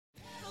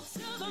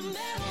the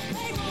metal,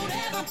 they won't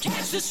ever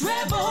catch this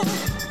rebel.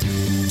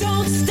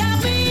 Don't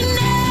stop me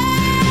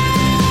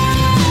now.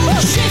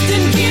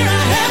 Shifting gear,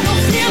 I have no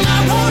fear.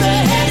 My road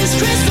ahead is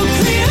crystal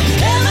clear.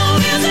 Hello,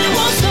 wheels and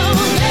won't slow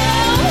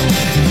down.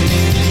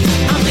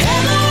 I'm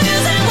hello,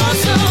 wheels and won't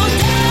slow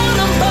down.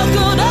 I'm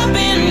buckled up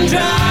in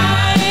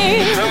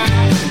drive.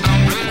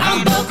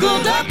 I'm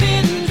buckled up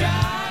in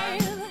drive.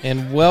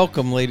 And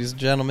welcome, ladies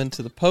and gentlemen,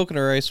 to the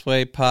Pocono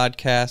Raceway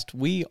podcast.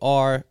 We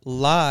are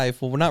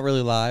live. Well, we're not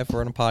really live.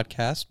 We're on a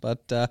podcast,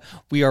 but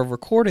we are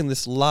recording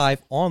this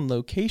live on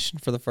location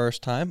for the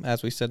first time.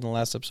 As we said in the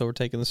last episode, we're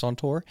taking this on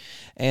tour.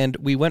 And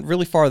we went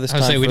really far this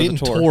time. We didn't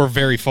tour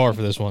very far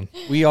for this one.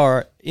 We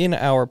are in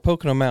our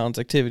Pocono Mountains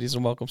Activities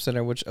and Welcome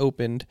Center, which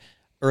opened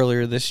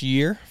earlier this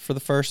year for the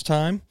first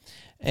time.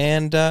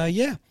 And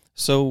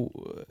So,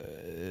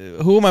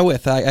 who am I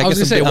with? I was going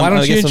to say, why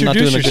don't you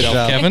introduce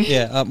yourself, Kevin?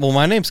 Yeah, well,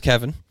 my name's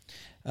Kevin,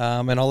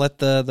 and I'll let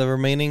the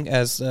remaining,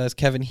 as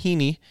Kevin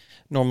Heaney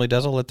normally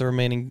does, I'll let the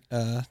remaining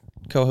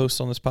co-hosts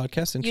on this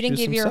podcast introduce themselves. You didn't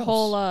give your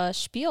whole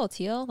spiel,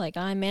 Teal, like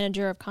I'm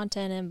manager of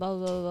content and blah,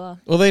 blah, blah.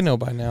 Well, they know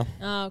by now.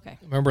 Oh, okay.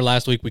 Remember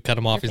last week we cut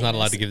him off. He's not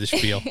allowed to give the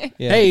spiel.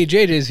 Yeah. Hey,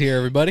 JJ's here,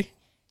 everybody.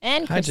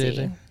 And Hi, Chrissy.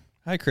 JJ.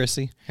 Hi,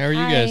 Chrissy. How are you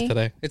Hi. guys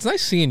today? It's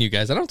nice seeing you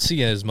guys. I don't see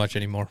you as much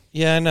anymore.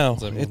 Yeah, I know.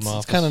 Since I moved It's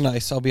my kind of office.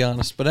 nice, I'll be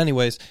honest. But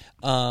anyways,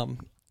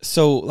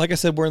 so like I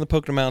said, we're in the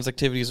Pocono Mountains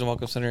Activities and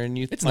Welcome Center, and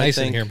It's nice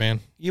in here,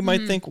 man. You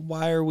might think,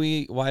 why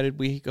did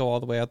we go all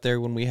the way out there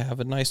when we have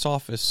a nice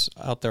office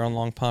out there on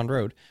Long Pond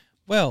Road?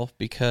 Well,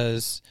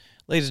 because,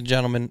 ladies and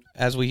gentlemen,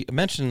 as we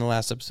mentioned in the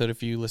last episode,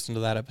 if you listened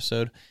to that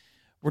episode,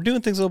 we're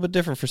doing things a little bit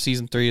different for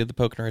Season 3 of the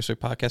Pocono Raceway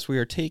podcast. We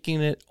are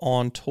taking it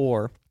on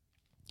tour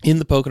in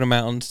the Pocono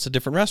Mountains to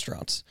different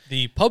restaurants.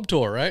 The pub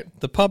tour, right?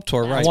 The pub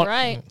tour, That's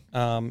right?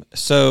 right.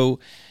 So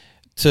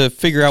to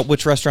figure out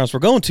which restaurants we're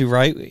going to,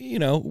 right,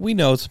 we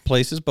know some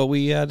places, but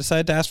we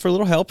decided to ask for a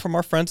little help from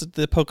our friends at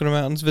the Pocono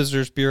Mountains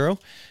Visitors Bureau,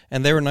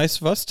 and they were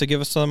nice of us to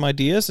give us some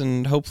ideas,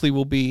 and hopefully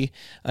we'll be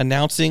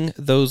announcing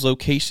those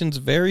locations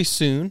very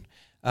soon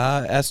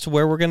as to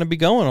where we're going to be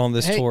going on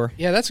this tour.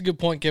 Yeah, that's a good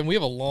point, Kevin. We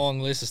have a long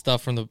list of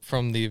stuff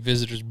from the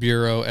Visitors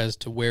Bureau as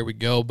to where we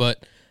go,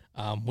 but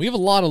we have a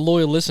lot of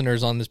loyal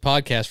listeners on this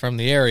podcast from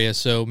the area,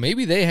 so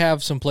maybe they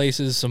have some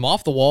places, some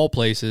off-the-wall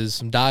places,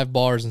 some dive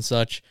bars and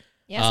such.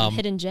 Yeah, some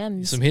hidden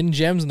gems. Some hidden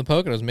gems in the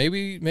Poconos.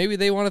 Maybe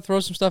they want to throw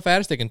some stuff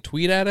at us. They can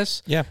tweet at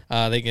us. Yeah.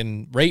 They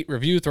can rate,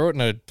 review, throw it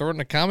in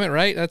a comment,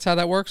 right? That's how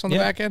that works on the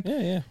back end?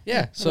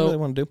 Yeah. So Whatever they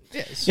want to do.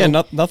 Yeah,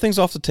 so, nothing's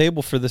off the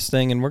table for this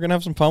thing, and we're going to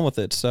have some fun with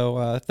it.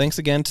 So thanks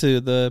again to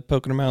the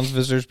Pocono Mountains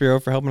Visitors Bureau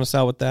for helping us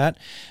out with that.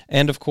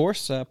 And, of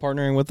course,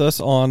 partnering with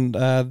us on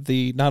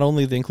not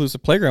only the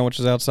inclusive playground, which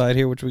is outside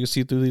here, which we can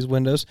see through these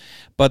windows,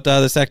 but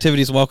this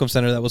Activities and Welcome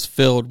Center that was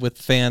filled with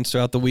fans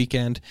throughout the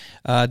weekend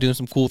doing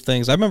some cool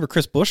things. I remember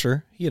Chris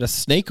Busher. He had a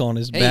snake on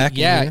his back.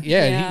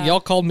 Yeah. Y'all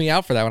called me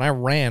out for that when I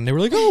ran. They were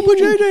like, "Oh, but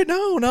JJ,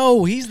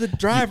 no, he's the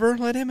driver.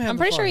 Let him have." I'm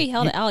pretty sure he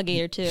held an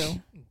alligator too.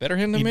 Better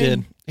him than He me.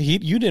 did.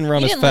 You didn't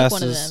run He as didn't like fast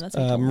one of as them. That's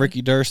what he told me.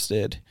 Ricky Durst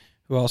did,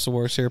 who also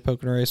works here at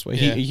Pocono Raceway.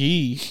 Yeah.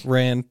 He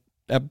ran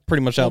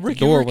pretty much out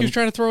Ricky the door. was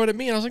trying to throw it at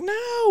me, and I was like,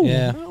 "No,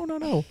 Yeah.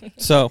 no."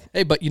 So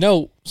Hey, but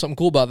something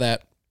cool about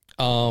that.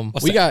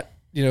 We got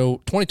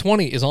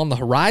 2020 is on the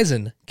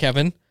horizon,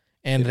 Kevin,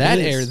 and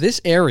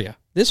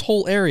this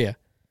whole area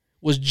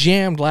was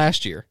jammed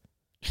last year.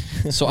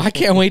 So I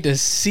can't wait to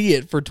see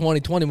it for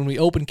 2020 when we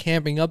open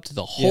camping up to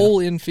the whole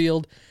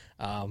infield.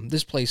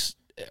 This place,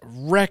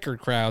 record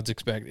crowds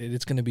expected.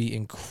 It's going to be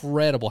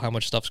incredible how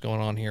much stuff's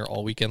going on here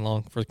all weekend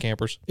long for the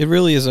campers. it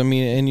really is. I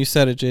mean, and you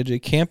said it,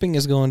 JJ. Camping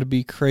is going to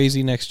be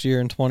crazy next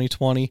year in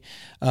 2020.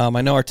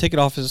 I know our ticket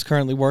office is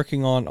currently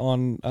working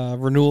on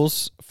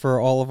renewals for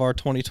all of our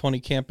 2020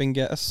 camping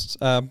guests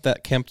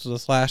that camped with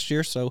us last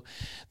year. So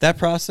that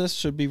process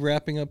should be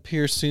wrapping up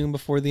here soon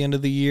before the end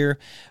of the year.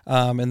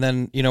 And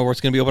then, where it's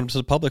going to be open up to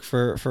the public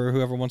for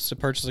whoever wants to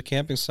purchase a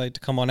camping site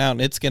to come on out.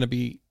 And it's going to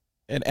be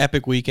an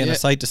epic weekend, a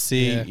sight to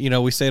see. Yeah.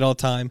 We say it all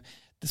the time.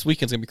 This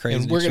weekend's gonna be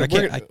crazy. And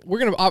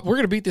we're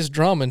gonna beat this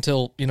drum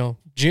until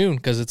June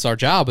because it's our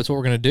job. It's what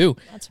we're gonna do.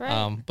 That's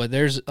right. But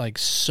there's like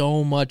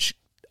so much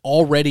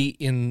already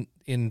in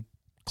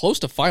close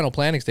to final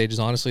planning stages.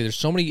 Honestly, there's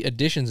so many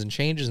additions and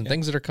changes and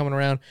things that are coming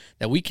around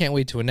that we can't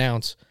wait to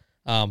announce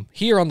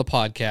here on the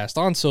podcast,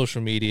 on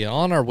social media,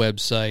 on our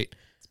website.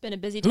 It's been a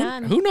busy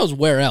time. Who knows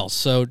where else?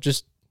 So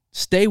just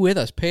stay with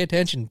us, pay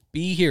attention,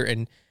 be here,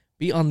 and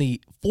be on the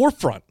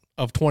forefront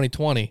of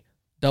 2020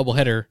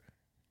 doubleheader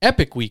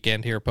epic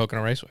weekend here at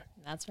Pocono Raceway.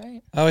 That's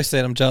right. I always say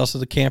I'm jealous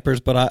of the campers,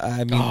 but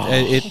I mean,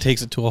 it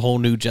takes it to a whole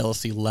new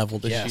jealousy level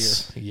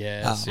this year.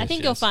 Yes. I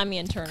think you'll find me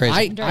in turn.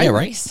 Crazy. during the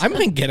right? race. I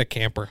might get a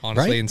camper,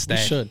 honestly, Right? and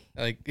stay. You should.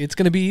 Like, it's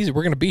going to be easy.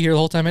 We're going to be here the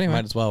whole time anyway.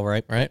 Might as well,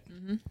 right? Right?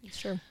 It's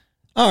true.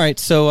 All right,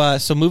 so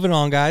moving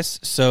on, guys.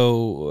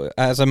 So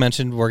as I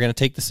mentioned, we're going to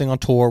take this thing on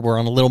tour. We're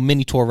on a little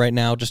mini tour right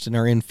now, just in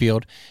our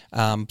infield.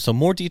 So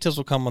more details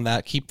will come on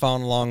that. Keep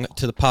following along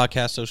to the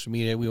podcast, social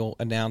media. We will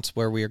announce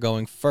where we are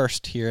going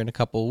first here in a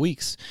couple of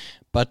weeks.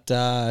 But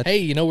Hey,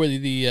 you know where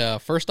the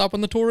first stop on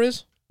the tour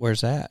is?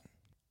 where's that?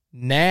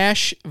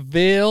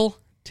 Nashville,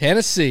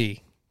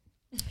 Tennessee.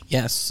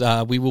 Yes,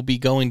 we will be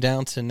going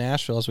down to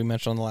Nashville, as we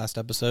mentioned on the last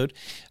episode.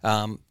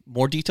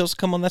 More details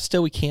come on that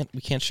still. We can't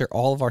share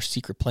all of our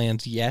secret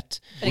plans yet.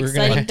 But We're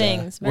exciting gonna-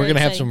 things. We're going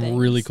to have some very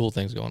really exciting cool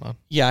things going on.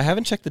 Yeah, I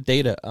haven't checked the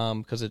data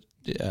because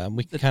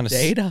we can kind of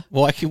data?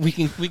 Well, we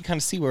can kind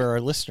of see where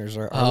our listeners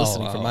are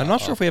listening from. I'm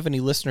not sure if we have any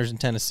listeners in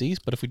Tennessee,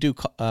 but if we do,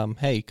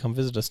 hey, come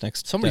visit us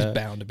next. Somebody's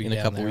bound to be in a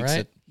down couple there, weeks.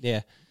 right?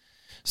 Yeah.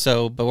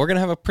 So, but we're gonna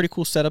have a pretty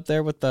cool setup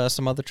there with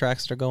some other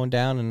tracks that are going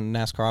down, and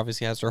NASCAR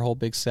obviously has their whole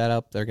big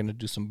setup. They're gonna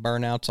do some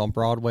burnouts on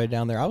Broadway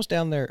down there. I was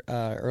down there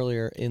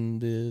earlier in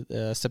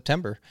the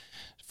September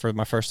for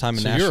my first time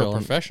in So Nashville. you're a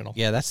and professional.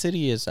 yeah, that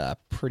city is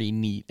pretty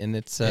neat, and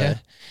it's gonna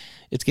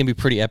be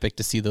pretty epic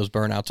to see those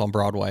burnouts on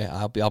Broadway.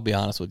 I'll be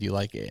honest with you,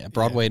 like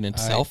Broadway in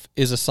itself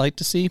is a sight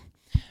to see,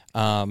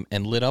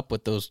 and lit up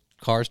with those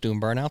cars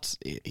doing burnouts.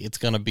 It's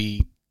gonna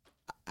be.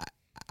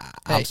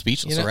 I'm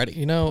speechless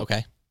already.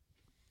 Okay.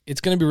 It's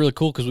going to be really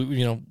cool because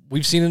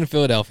we've seen it in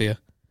Philadelphia,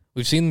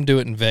 we've seen them do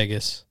it in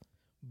Vegas,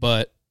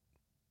 but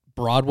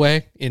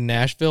Broadway in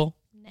Nashville,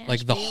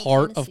 like the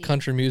heart of Tennessee.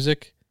 country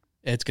music,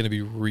 it's going to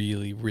be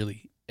really,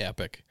 really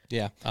epic.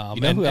 Yeah.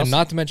 And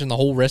not to mention the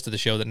whole rest of the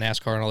show that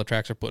NASCAR and all the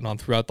tracks are putting on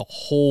throughout the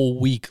whole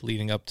week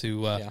leading up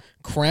to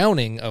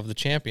crowning of the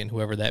champion,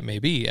 whoever that may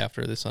be,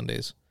 after this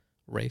Sunday's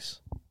race.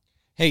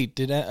 Hey,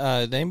 did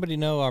anybody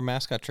know our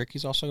mascot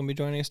Tricky's also going to be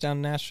joining us down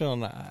in Nashville?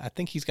 And I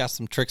think he's got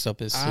some tricks up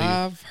his sleeve.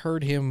 I've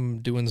heard him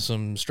doing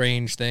some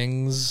strange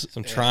things.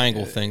 Some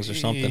triangle things or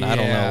something. I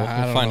don't know. Yeah, I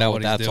We'll don't find know out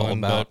what what he's that's all doing,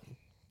 about.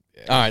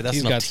 but All right, that's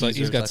he's enough got teasers,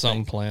 he's I got something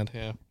think. planned.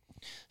 Yeah.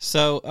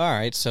 So, all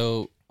right.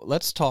 So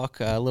let's talk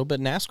a little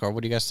bit NASCAR.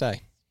 What do you guys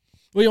say?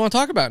 What do you want to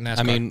talk about, NASCAR?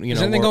 I mean,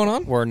 is anything going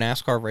on? We're a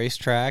NASCAR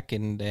racetrack,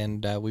 and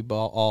we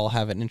all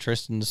have an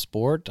interest in the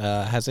sport.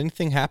 Has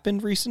anything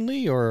happened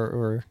recently,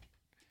 or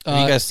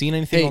have you guys seen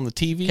anything on the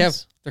TVs?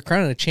 Kev, they're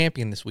crowning a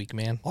champion this week,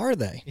 man. Are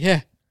they?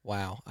 Yeah.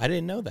 Wow, I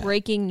didn't know that.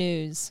 Breaking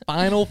news.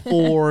 Final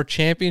Four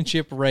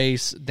championship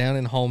race down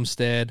in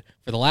Homestead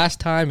for the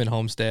last time in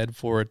Homestead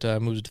before it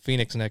moves to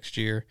Phoenix next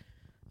year,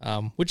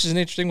 which is an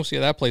interesting. We'll see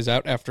how that plays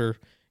out after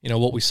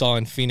what we saw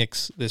in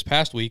Phoenix this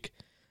past week.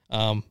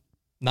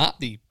 Not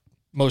the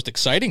most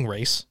exciting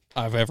race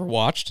I've ever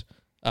watched.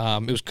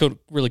 It was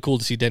really cool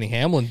to see Denny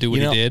Hamlin do what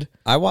he did.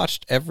 I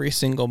watched every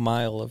single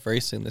mile of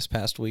racing this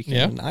past weekend,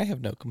 Yeah. and I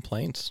have no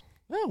complaints.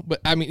 No,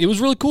 but I mean, it was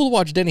really cool to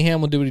watch Denny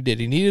Hamlin do what he did.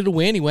 He needed to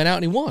win. He went out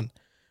and he won.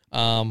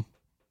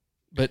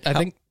 But I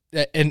think,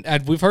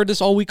 and we've heard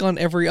this all week on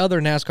every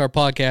other NASCAR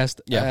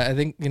podcast. Yeah. I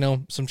think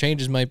some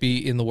changes might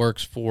be in the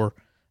works for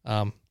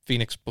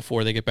Phoenix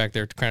before they get back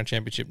there to Crown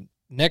Championship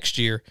next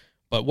year.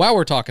 But while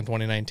we're talking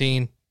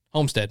 2019,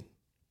 Homestead.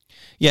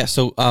 Yeah,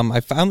 so I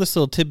found this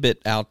little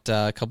tidbit out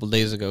a couple of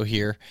days ago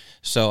here.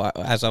 So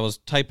as I was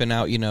typing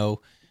out,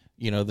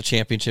 the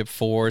championship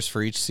fours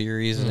for each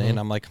series, and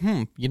I'm like,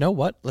 you know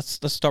what? Let's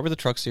start with the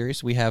truck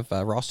series. We have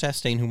Ross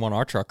Chastain, who won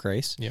our truck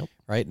race. Yep.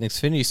 Right, in the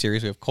Xfinity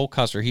series, we have Cole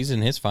Custer. He's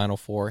in his final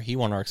four. He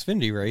won our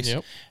Xfinity race.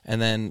 Yep.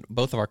 And then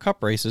both of our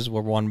Cup races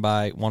were one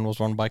was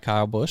run by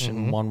Kyle Busch,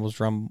 and one was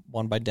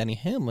won by Denny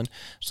Hamlin.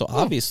 So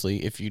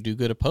obviously, if you do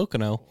good at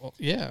Pocono,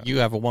 Yeah. you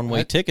have a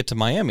one-way ticket to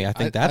Miami. I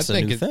think that's a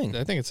new thing.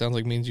 I think it sounds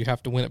like means you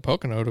have to win at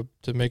Pocono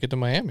to make it to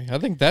Miami. I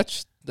think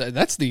that's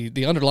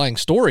the underlying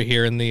story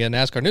here in the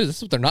NASCAR news. This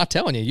is what they're not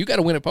telling you. You got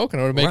to win at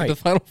Pocono to make it to the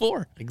Final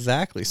Four.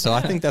 Exactly. So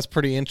I think that's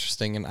pretty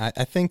interesting, and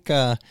I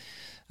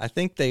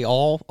think they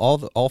all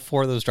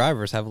four of those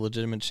drivers have a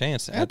legitimate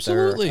chance at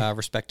Absolutely. their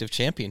respective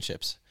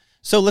championships.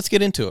 So let's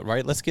get into it,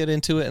 right? Let's get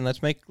into it, and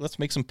let's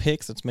make some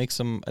picks. Let's make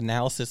some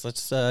analysis.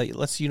 Let's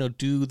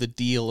do the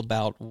deal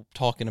about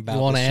talking about.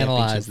 You wanna this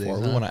analyze championship four.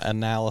 this, We huh? want to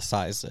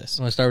analyze this.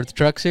 Want to start with the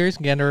truck series?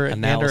 Gander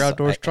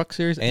Outdoors truck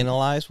series?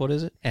 Analyze. What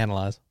is it?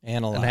 Analyze.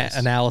 Analyze.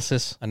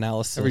 Analysis.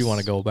 Analysis. However you want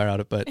to go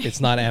about it, but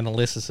it's not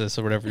analysis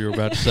or whatever you were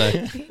about to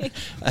say.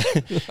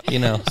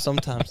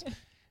 Sometimes.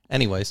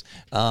 Anyways,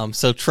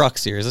 so truck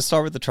series. Let's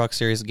start with the truck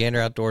series,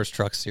 Gander Outdoors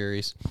truck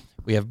series.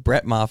 We have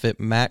Brett Moffitt,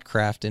 Matt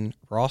Crafton,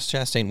 Ross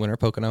Chastain, winner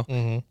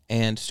Pocono,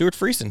 and Stuart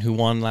Friesen, who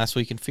won last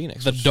week in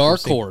Phoenix. The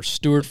dark horse,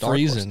 Stuart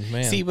Friesen,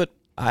 man. See, but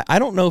I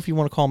don't know if you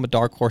want to call him a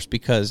dark horse,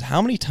 because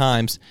how many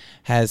times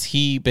has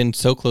he been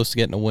so close to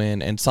getting a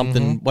win and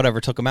something,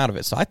 whatever, took him out of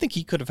it? So I think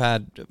he could have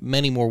had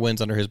many more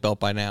wins under his belt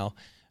by now.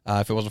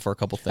 If it wasn't for a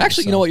couple things.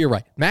 Actually, you know what? You're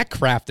right. Matt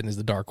Crafton is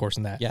the dark horse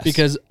in that. Yes.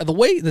 Because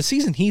the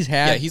season he's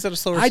had, Yeah, he's had a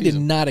slower I did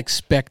season. not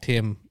expect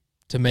him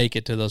to make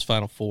it to those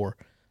Final Four.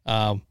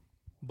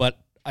 But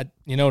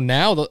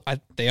now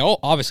they all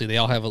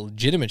have a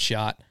legitimate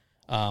shot.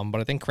 But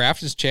I think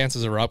Crafton's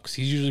chances are up because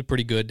he's usually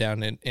pretty good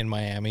down in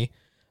Miami.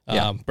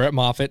 Yeah. Brett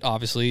Moffitt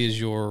obviously is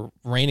your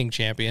reigning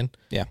champion.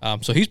 Yeah.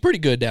 So he's pretty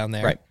good down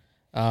there.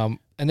 Right.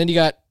 And then you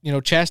got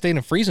Chastain and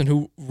Friesen,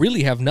 who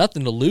really have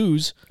nothing to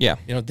lose. Yeah.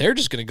 They're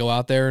just going to go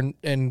out there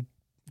and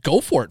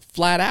go for it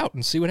flat out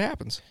and see what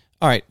happens.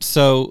 All right,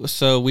 so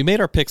we made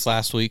our picks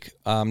last week.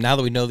 Now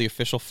that we know the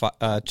official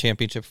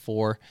championship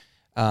four,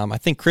 I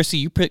think, Chrissy,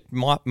 you picked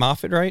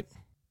Moffitt, right?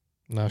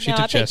 No, she No,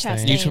 took I picked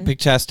Chastain. Chastain. You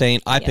picked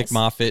Chastain. I Yes. picked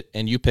Moffitt,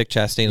 and you picked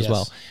Chastain as Yes.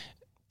 well.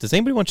 Does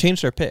anybody want to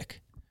change their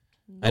pick?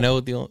 I know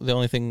the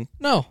only thing.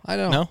 No, I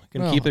don't. No?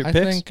 Gonna keep their I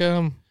picks?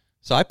 think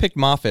So I picked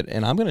Moffitt,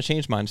 and I'm going to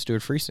change mine to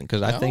Stuart Friesen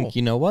because I think,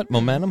 you know what?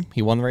 Momentum.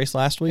 He won the race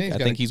last week. Yeah, I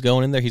think he's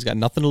going in there. He's got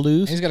nothing to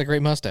lose. he's got a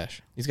great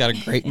mustache. He's got a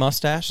great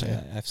mustache.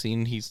 I've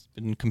seen he's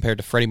been compared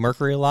to Freddie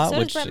Mercury a lot, So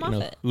does which, Brett you know,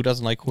 Moffitt. who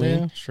doesn't like Queen?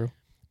 Yeah, true.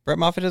 Brett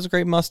Moffitt has a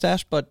great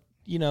mustache, but,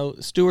 you know,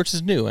 Stewart's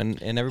is new,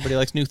 and everybody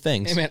likes new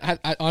things. Hey, man,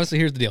 I honestly,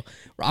 here's the deal.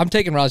 I'm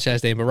taking Ross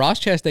Chastain, but Ross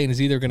Chastain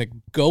is either going to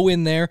go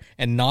in there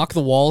and knock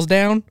the walls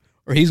down,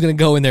 or he's going to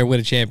go in there and win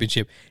a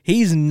championship.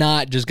 He's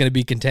not just going to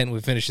be content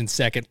with finishing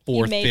second, He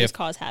fourth, may fifth. just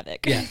cause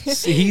havoc. Yeah,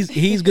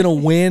 he's going to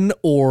win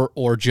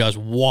or just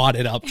wad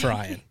it up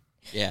trying.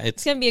 Yeah,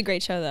 It's going to be a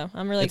great show, though.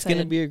 I'm really it's going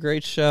excited. to be a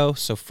great show.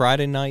 So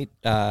Friday night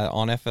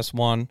on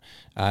FS1,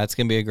 it's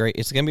going to be a great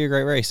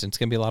race, and it's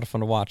going to be a lot of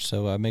fun to watch.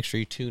 So make sure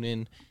you tune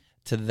in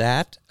to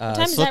that. What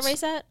time is that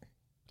race at?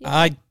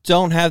 I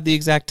don't have the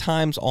exact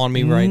times on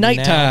me right now.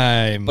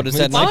 Nighttime. But it's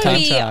at I'm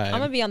nighttime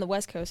going to be on the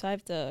West Coast, so I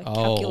have to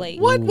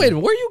calculate. What? Wait,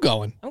 where are you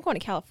going? I'm going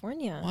to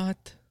California.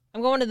 What?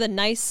 I'm going to the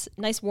nice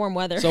warm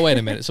weather. So wait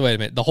a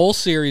minute. The whole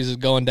series is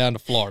going down to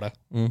Florida,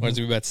 where it's going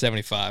to be about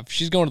 75.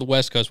 She's going to the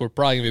West Coast, where it's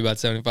probably going to be about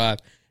 75.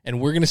 And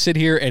we're going to sit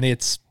here, and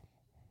it's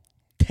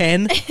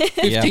 10,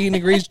 15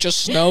 degrees,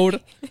 just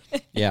snowed.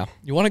 Yeah.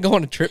 You want to go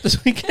on a trip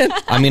this weekend?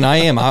 I mean, I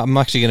am. I'm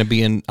actually going to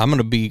be in. I'm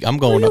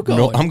going you up.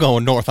 going? I'm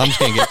going north. I'm just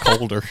going to get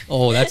colder.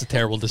 Oh, that's a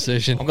terrible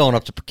decision. I'm going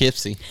up to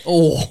Poughkeepsie.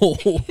 Oh,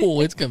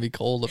 it's going to be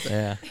cold up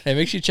there. Yeah. Hey,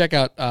 make sure you check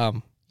out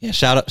Yeah.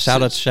 Shout out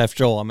to Chef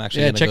Joel. I'm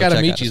actually gonna check go out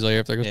check Amici's later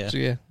if they're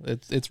Yeah. yeah,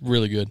 it's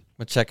really good.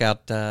 But check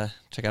out a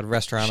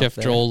restaurant. Chef up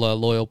there. Joel,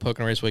 loyal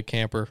Pocono Raceway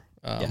camper.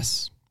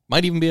 Yes.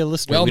 Might even be a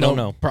listener. Well We known,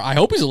 don't know. I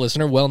hope he's a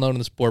listener, well known in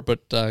the sport.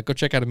 But go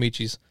check out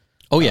Amici's.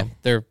 Oh yeah.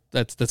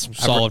 That's some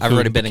solid. I've food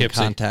already been in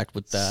Poughkeepsie. contact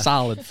with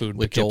Solid food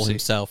with Joel Poughkeepsie.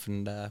 himself,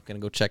 and gonna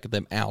go check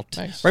them out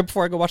Nice. right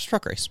before I go watch the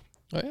truck race.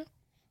 Oh yeah.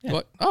 Yeah.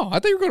 What? Oh, I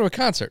thought you were going to a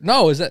concert.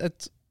 No, is that?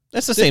 It's,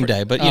 That's the same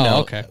day, but you Oh, know,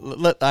 okay.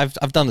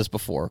 I've done this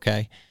before.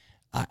 Okay,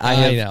 I I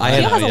know. have He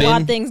has a lot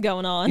been- of things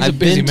going on. he's a I've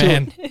busy been to-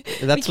 man.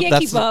 That's We can't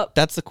that's keep up.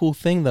 That's the cool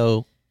thing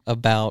though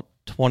about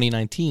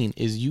 2019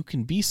 is you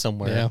can be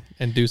somewhere, Yeah,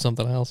 and do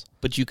something else.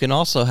 but you can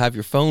also have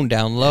your phone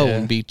down low Yeah.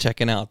 and be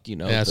checking out. You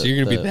know, Yeah, so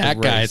you're going to be that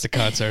guy at the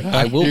concert. Huh?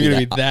 I will You're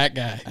be gonna that-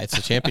 be that guy. It's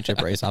a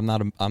championship race. I'm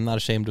not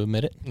ashamed to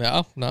admit it.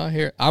 No,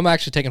 here I'm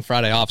actually taking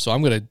Friday off, so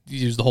I'm going to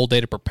use the whole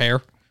day to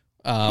prepare.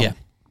 Yeah.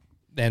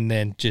 And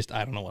then just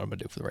I don't know what I'm going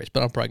to do for the race,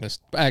 but I'm probably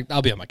going to.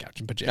 I'll be on my couch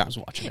in pajamas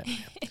watching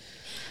it.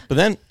 But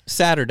then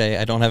Saturday,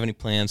 I don't have any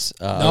plans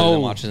other No.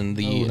 than watching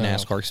the No.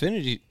 NASCAR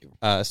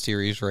Xfinity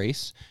Series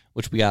race,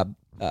 which we got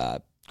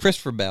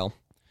Christopher Bell,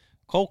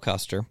 Cole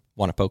Custer,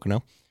 won at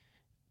Pocono,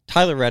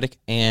 Tyler Reddick,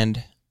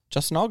 and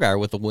Justin Allgaier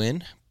with a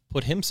win,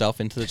 put himself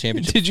into the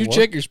championship. Did you four.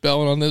 check your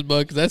spelling on this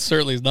book? Because that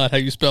certainly is not how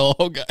you spell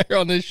whole guy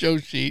on this show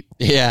sheet.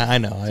 Yeah, I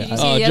know. Did you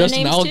see the other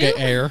Justin names too?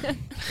 Allgaier.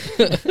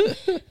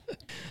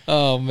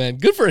 Oh man,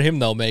 good for him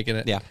though making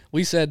it. Yeah.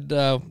 We said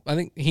I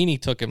think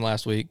Heaney took him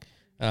last week.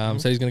 Said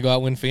he's going to go out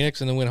and win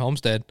Phoenix and then win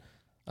Homestead.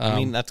 I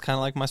mean, that's kind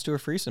of like my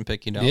Stuart Friesen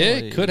pick, you know? Yeah,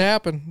 it could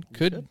happen.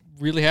 Could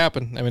really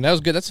happen. I mean, that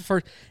was good. That's the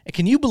first.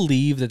 Can you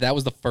believe that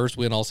was the first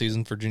win all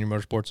season for Junior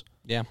Motorsports?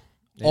 Yeah.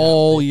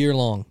 All year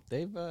long.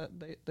 They've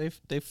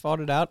fought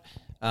it out.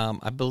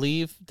 I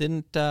believe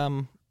didn't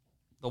the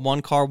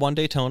one car one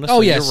Daytona. Oh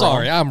so yeah, you're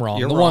sorry, wrong. I'm wrong.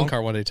 You're The wrong, one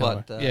car one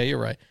Daytona. but, Yeah, you're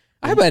right.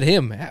 I bet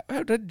him.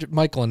 How did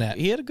Michael Annette?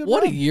 He had a good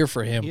What a run. year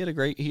for him. He had a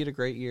great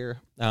year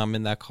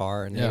in that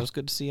car, and Yeah. it was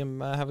good to see him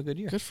have a good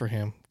year. Good for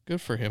him.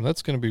 Good for him.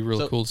 That's going to be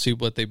really So- cool to see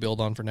what they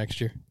build on for next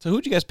year. So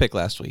who'd you guys pick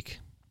last week?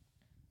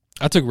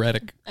 I took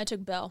Reddick. I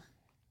took Bell.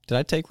 Did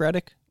I take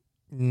Reddick?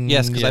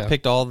 Yes, because I Yeah.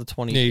 picked all the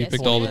 20. Yeah, you Yes,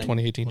 picked you all the did.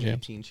 2018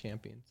 champs. 2018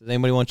 champions. Does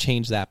anybody want to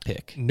change that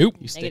pick? Nope.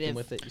 You sticking Negative.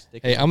 with it? You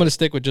sticking Hey, with I'm going to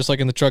stick with just like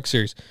in the truck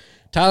series.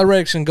 Tyler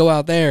Reddick's going to go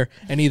out there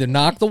and either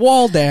knock the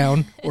wall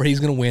down or he's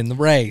going to win the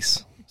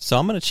race. So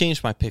I'm going to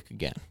change my pick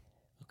again,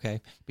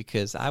 okay?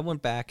 Because I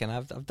went back and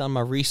I've done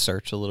my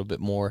research a little bit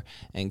more.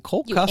 And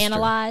Cole You Custer,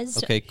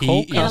 analyzed. okay, He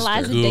Cole is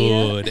Analyze Custer, the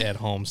data. good at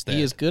Homestead.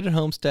 he is good at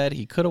Homestead.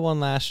 He could have won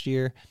last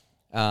year,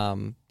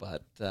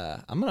 but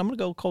I'm gonna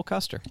go Cole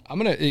Custer. I'm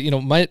going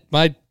to,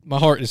 my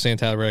heart is saying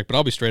Tyler Reddick, but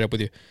I'll be straight up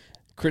with you.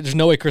 There's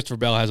no way Christopher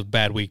Bell has a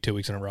bad week 2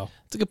 weeks in a row.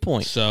 That's a good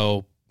point.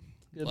 So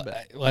Good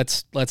bet.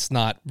 let's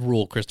not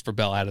rule Christopher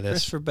Bell out of this.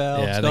 Christopher Bell.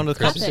 Yeah, It's I going to think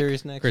the Cup Chris-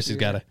 Series next Chrissy's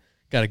year.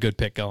 got a good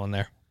pick going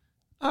there.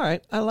 All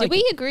right, I like Did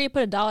it. we agree to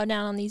put $1 down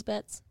on these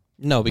bets?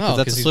 No, because No,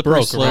 that's 'cause a he's slippery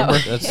broke, slope.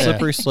 remember? That's a Yeah.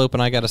 slippery slope,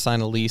 and I got to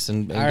sign a lease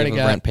and I already give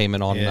a got- rent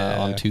payment on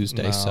Yeah,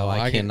 Tuesday, no, so I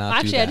I get- cannot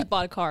Actually, do I that. just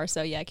bought a car,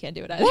 so yeah, I can't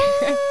do it either.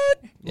 What?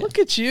 Look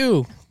at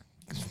you.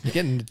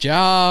 Getting a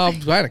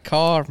job, buying a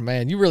car.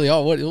 Man, you really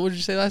are. What did you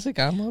say last week?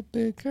 I'm a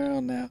big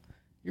girl now.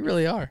 You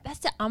really are. That's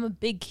the I'm a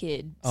big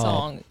kid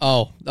song.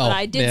 Oh.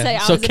 I did say I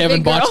so was a Kevin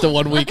big botched girl. it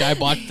 1 week. I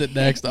botched it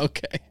next.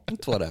 Okay.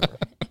 It's whatever.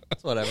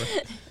 It's whatever.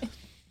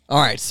 All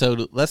right,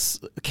 so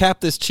let's cap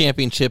this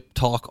championship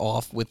talk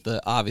off with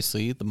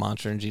obviously the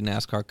Monster Energy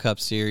NASCAR Cup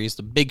Series,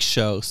 the big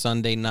show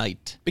Sunday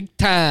night. Big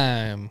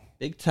time.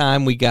 Big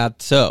time. We have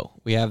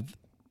Truex,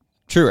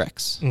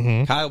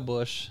 Mm-hmm. Kyle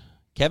Busch,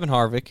 Kevin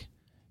Harvick,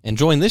 and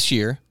joined this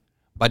year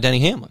by Denny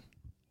Hamlin.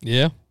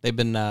 Yeah. They've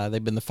been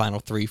the final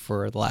three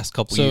for the last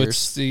couple So years.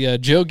 it's the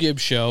Joe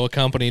Gibbs show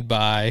accompanied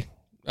by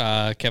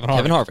Kevin Harvick.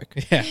 Kevin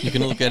Harvick. Yeah. You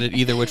can look at it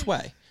either which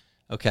way.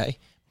 Okay.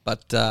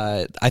 But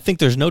I think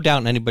there's no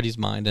doubt in anybody's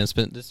mind, and it's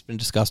been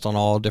discussed on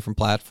all different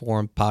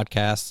platforms,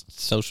 podcasts,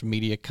 social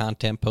media,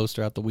 content posts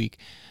throughout the week.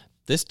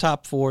 This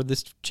top four,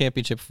 this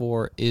championship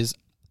four, is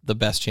the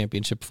best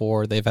championship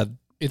four. They've had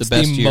It's the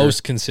best year.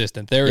 most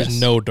consistent. There is Yes.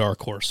 no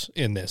dark horse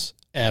in this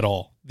at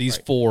all. These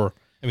four,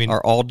 I mean,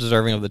 are all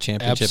deserving of the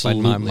championship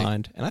in my Absolutely.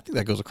 mind, and I think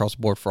that goes across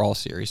the board for all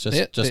series.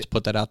 Just They- to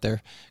put that out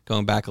there,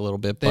 going back a little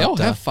bit. they but, all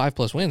have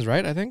 5+ wins,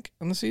 right? I think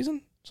on the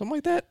season, something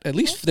like that. At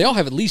least they all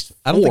have at least 4.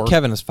 I don't think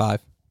Kevin is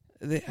 5.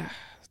 They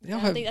all I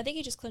have. think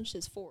he just clinched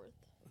his 4th.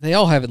 They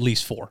all have at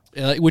least 4,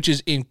 which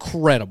is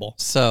incredible.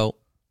 So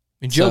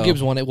I mean, Joe So-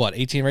 Gibbs won it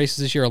 18 races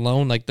this year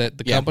alone, like the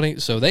Yeah. company.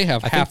 So they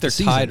have I half think they're the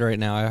season. tied right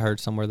now. I heard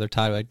somewhere they're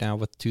tied right now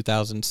with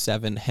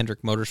 2007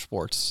 Hendrick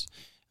Motorsports.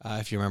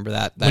 If you remember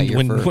that year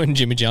when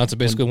Jimmy Johnson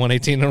basically won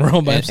 18 in a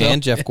row by himself.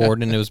 and Jeff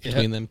Gordon. It was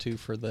between them two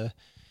for the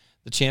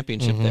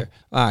championship there.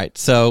 All right.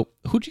 So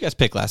who'd you guys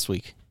pick last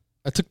week?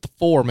 I took the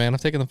 4, man.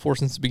 I've taken the 4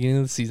 since the beginning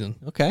of the season.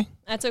 Okay.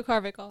 I took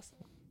Harvick also.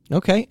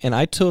 Okay. And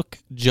I took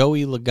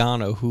Joey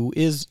Logano, who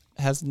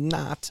has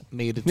not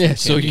made it to Yeah, the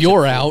so championship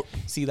you're yet. out.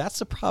 See, that's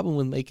the problem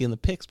with making the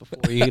picks before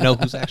you know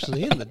who's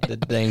actually in the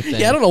dang thing.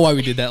 Yeah, I don't know why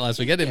we did that last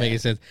week. That didn't make any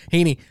sense.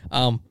 Haney,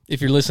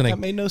 if you're listening, That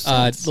made no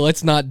sense.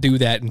 let's not do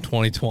that in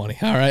 2020.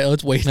 All right,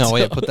 let's wait. No, till-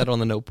 wait, put that on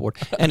the note board.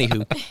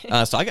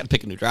 Anywho, so I got to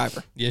pick a new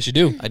driver. Yes, you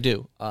do. I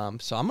do.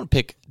 So I'm going to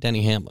pick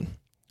Denny Hamlin.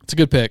 It's a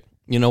good pick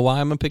You know why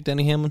I'm going to pick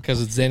Denny Hamlin?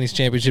 because it's Denny's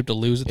championship to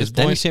lose at this It's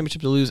Denny's point.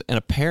 championship to lose, and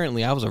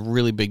apparently I was a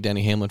really big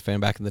Denny Hamlin fan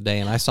back in the day,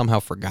 and I somehow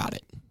forgot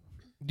it.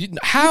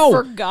 How?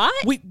 Forgot?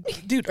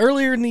 Dude,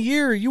 earlier in the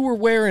year, you were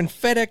wearing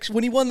FedEx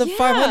when he won the Yeah.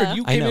 500.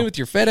 You I came know. in with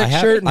your I FedEx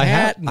have- shirt and I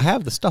hat. Have, I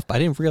have the stuff, but I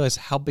didn't realize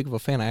how big of a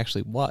fan I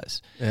actually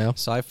was. Yeah.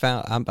 So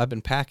I've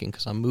been packing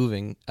because I'm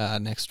moving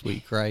next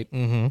week, right?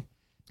 Mm-hmm.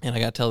 And I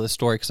got to tell this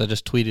story because I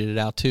just tweeted it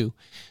out too.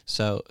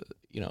 So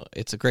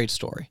it's a great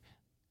story.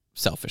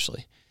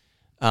 Selfishly.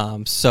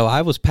 So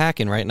I was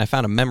packing, right, and I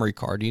found a memory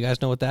card. Do you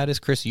guys know what that is?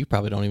 Chris, you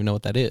probably don't even know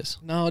what that is.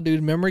 No,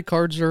 dude, memory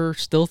cards are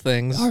still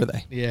things. Are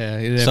they? Yeah.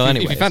 So if you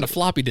anyways. found a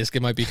floppy disk,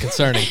 it might be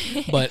concerning.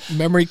 But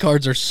memory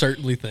cards are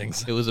certainly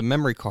things. It was a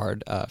memory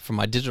card for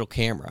my digital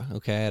camera.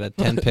 Okay, I had a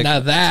 10 Now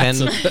that's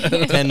 10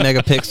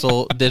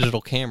 megapixel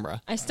digital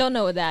camera, I still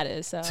know what that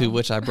is. So. to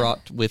which I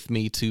brought with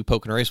me to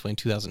Pocono Raceway in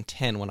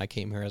 2010 when I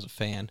came here as a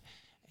fan.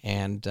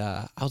 And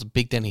I was a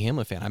big Denny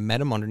Hamlin fan. I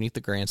met him underneath the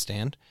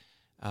grandstand.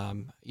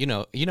 You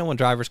know when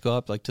drivers go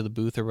up like to the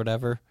booth or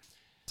whatever.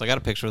 So I got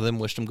a picture with him,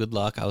 wished him good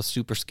luck. I was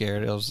super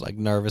scared. I was like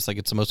nervous, like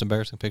it's the most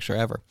embarrassing picture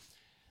ever.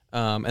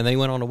 And then he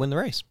went on to win the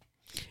race.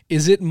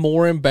 Is it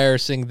more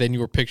embarrassing than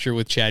your picture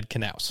with Chad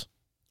Knaus?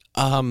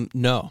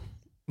 No.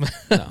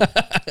 I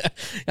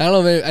don't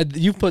know. Maybe,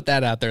 you put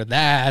that out there.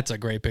 That's a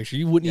great picture.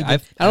 You wouldn't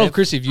even. I don't know,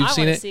 Chrissy, if you've I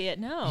seen wanna it, see it.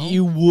 No.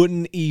 you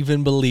wouldn't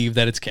even believe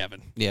that it's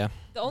Kevin. Yeah.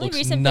 The only looks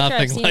recent picture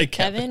nothing I've seen like of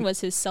Kevin Kevin.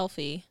 was his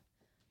selfie.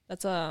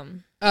 That's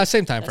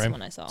Same time That's frame. the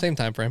one I saw. Same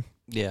time frame.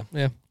 Yeah.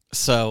 Yeah.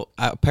 So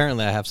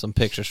apparently, I have some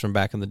pictures from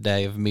back in the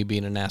day of me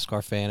being a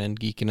NASCAR fan and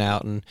geeking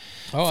out and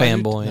Oh, I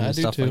do- fanboying I and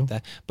do stuff too. like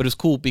that. But it's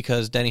cool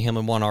because Denny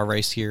Hamlin won our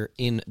race here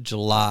in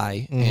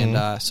July,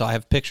 and so I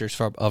have pictures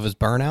of his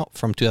burnout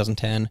from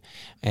 2010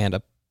 and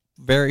a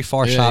very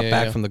far shot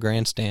back from the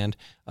grandstand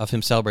of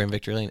him celebrating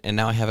victory lane, and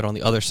now I have it on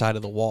the other side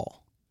of the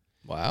wall.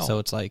 Wow. So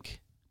it's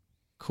like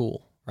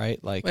cool,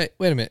 right? Like wait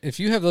a minute. If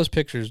you have those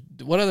pictures,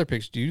 what other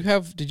pictures do you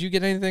have? Did you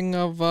get anything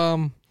of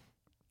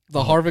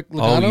the Harvick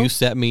Logano? oh, you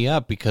set me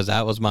up because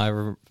that was my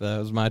tweet. I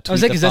was that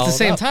thinking, that's the followed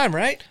same up. time,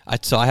 right?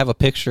 So I have a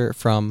picture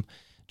from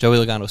Joey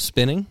Logano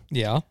spinning.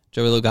 Yeah.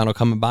 Joey Logano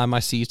coming by my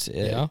seats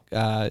Yeah.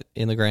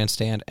 in the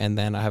grandstand, and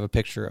then I have a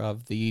picture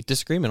of the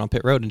disagreement on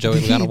pit road and Joey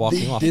Logano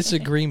walking off.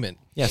 Disagreement.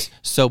 Yes.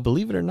 So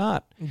believe it or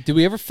not, Did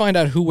we ever find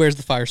out who wears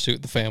the fire suit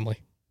in the family?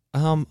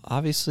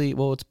 obviously,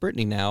 well, it's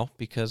Brittany now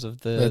because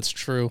of the. That's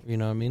true. You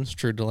know what I mean? It's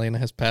true. Delana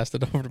has passed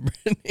it over to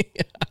Brittany.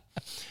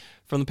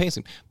 From the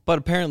painting, but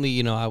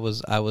apparently, I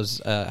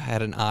was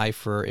had an eye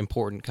for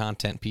important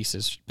content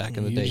pieces back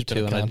in the day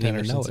too, and I didn't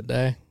even know it.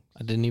 Day.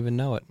 I didn't even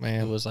know it.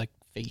 Man. It was like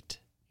fate.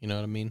 You know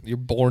what I mean? You're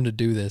born to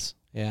do this.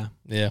 Yeah.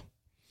 Yeah.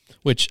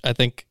 Which I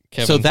think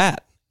Kevin. So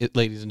that,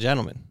 ladies and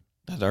gentlemen,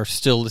 that are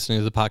still listening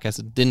to the podcast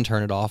that didn't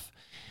turn it off,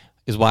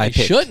 is why I I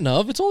picked. shouldn't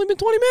have. It's only been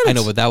 20 minutes. I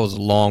know, but that was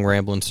a long,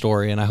 rambling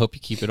story, and I hope you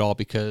keep it all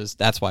because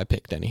that's why I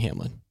picked Denny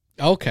Hamlin.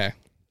 Okay.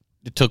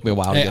 It took me a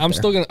while to Hey, get I'm there.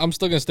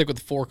 still gonna stick with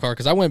the 4 car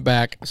because I went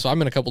back. So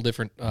I'm in a couple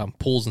different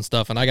pools and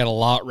stuff, and I got a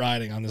lot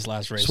riding on this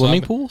last race.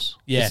 Swimming so pools?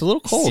 Yeah, It's a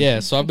little cold. Yeah,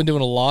 so I've been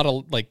doing a lot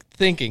of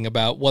thinking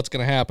about what's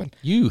gonna happen.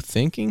 You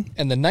thinking?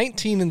 And the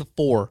 19 and the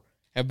 4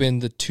 have been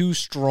the 2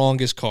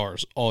 strongest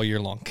cars all year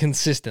long,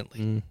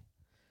 consistently.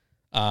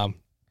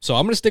 So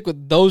I'm gonna stick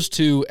with those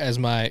 2 as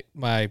my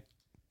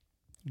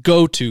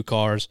go-to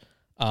cars.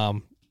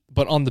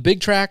 But on the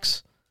big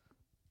tracks,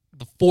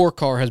 the 4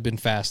 car has been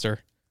faster.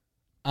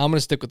 I'm going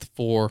to stick with the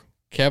 4,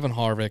 Kevin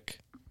Harvick.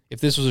 If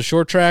this was a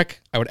short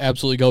track, I would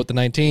absolutely go with the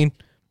 19,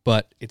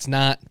 but it's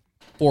not.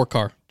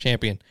 4-car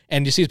champion.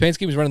 And you see his paint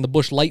scheme is running the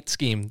Busch Light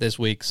scheme this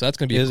week, so that's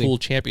going to be a cool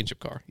championship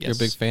car. Yes. You're a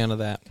big fan of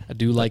that. I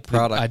do like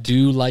product. I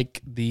do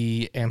like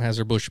the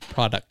Anheuser-Busch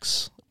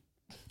products.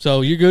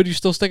 So you're good? You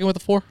still sticking with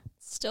the 4?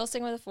 Still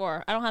sticking with the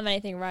 4. I don't have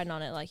anything riding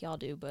on it like y'all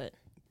do, but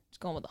just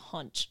going with a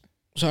hunch.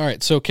 So, all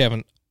right. So,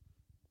 Kevin,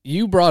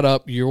 you brought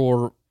up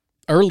your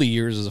early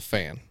years as a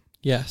fan.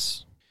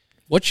 Yes.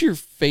 What's your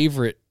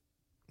favorite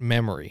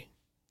memory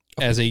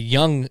as a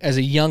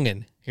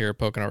youngin' here at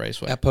Pocono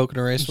Raceway? At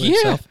Pocono Raceway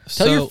Yeah. itself.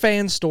 Tell your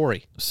fan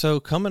story. So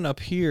coming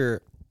up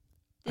here,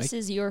 This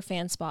is your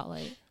fan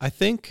spotlight. I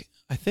think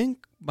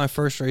my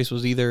first race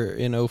was either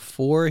in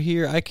 04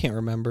 here. I can't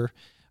remember.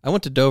 I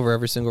went to Dover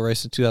every single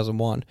race in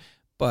 2001,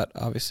 but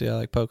obviously I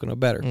like Pocono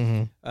better.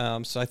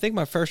 Mm-hmm. So I think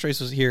my first race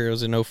was here. It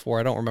was in 04.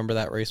 I don't remember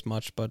that race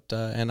much, but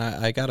and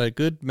I got a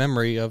good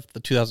memory of the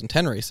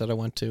 2010 race that I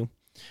went to.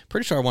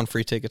 Pretty sure I won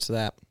free tickets to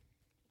that.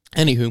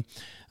 Anywho,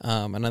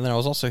 and then I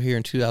was also here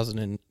in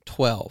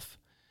 2012.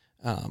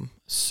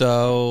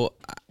 So,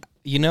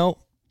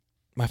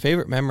 my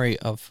favorite memory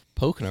of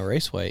Pocono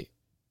Raceway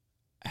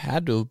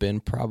had to have been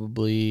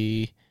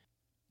probably...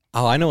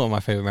 Oh, I know what my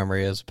favorite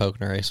memory is of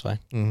Pocono Raceway.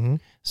 Mm-hmm.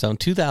 So in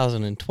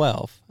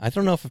 2012, I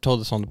don't know if I've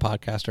told this on the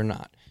podcast or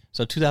not.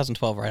 So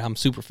 2012, right? I'm a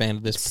super fan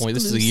at this point.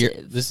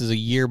 Exclusive. This is a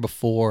year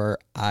before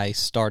I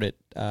started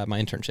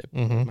my internship.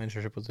 Mm-hmm. My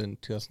internship was in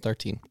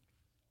 2013.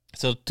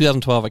 So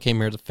 2012, I came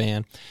here as a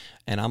fan,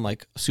 and I'm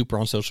like super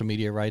on social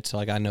media, right? So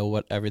like I know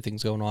what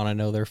everything's going on. I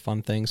know their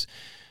fun things.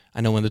 I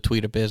know when the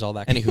tweet up is, all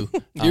that.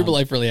 Anywho, Your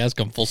life really has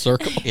come full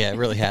circle. yeah, it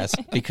really has,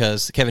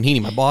 because Kevin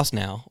Heaney, my boss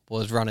now,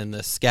 was running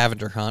the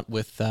scavenger hunt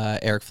with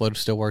Eric Flood, who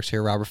still works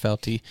here, Robert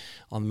Felty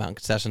on the Mountain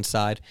Concession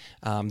side.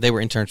 They were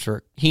interns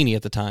for Heaney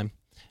at the time,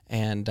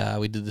 and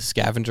we did the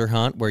scavenger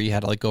hunt where you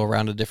had to like go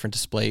around to different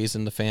displays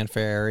in the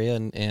fanfare area,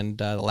 and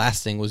the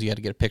last thing was you had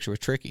to get a picture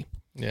with Tricky.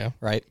 Yeah.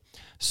 Right?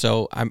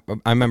 So I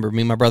remember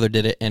me and my brother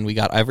did it, and we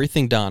got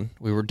everything done.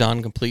 We were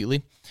done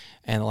completely,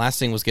 and the last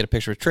thing was get a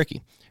picture with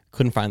Tricky.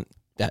 Couldn't find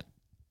that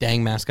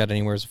dang mascot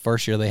anywhere. It was the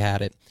first year they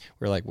had it.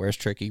 We're like, where's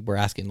Tricky? We're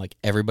asking like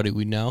everybody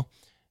we know,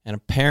 and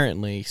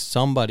apparently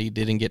somebody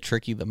didn't get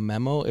Tricky the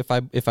memo, if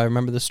I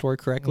remember the story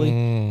correctly,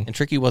 and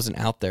Tricky wasn't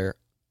out there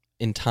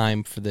in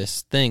time for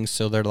this thing.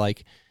 So they're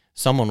like,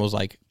 someone was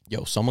like,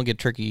 yo, someone get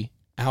Tricky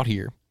out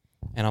here,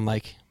 and I'm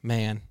like,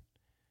 man,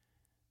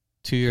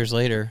 2 years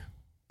later,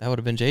 that would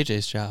have been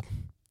JJ's job.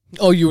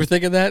 Oh, you were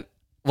thinking that?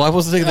 Well, I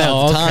wasn't thinking that at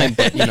the okay. time,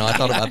 but I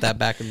thought about that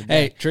back in the day.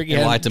 Hey, Tricky.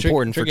 And why it's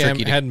important for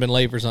Tricky to... hadn't been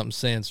late for something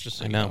since. Just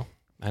so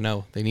I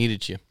know. They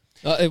needed you.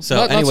 So,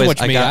 not anyways, so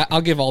much I me. got-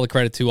 I'll give all the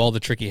credit to all the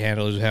Tricky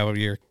handlers who have over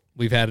the year.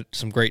 We've had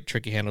some great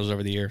Tricky handlers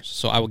over the years,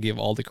 so I will give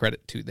all the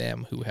credit to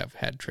them who have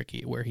had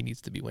Tricky where he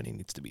needs to be when he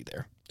needs to be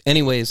there.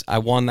 Anyways, I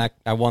won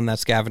that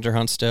scavenger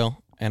hunt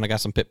still, and I got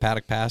some pit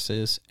paddock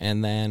passes,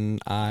 and then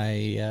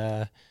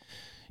I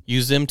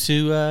used them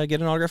to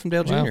get an autograph from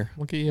Dale Wow, Jr.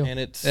 look at you. And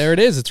it's There it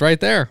is. It's right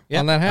there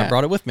on that hat. I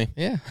brought it with me.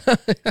 Yeah.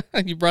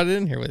 You brought it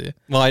in here with you.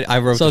 Well, I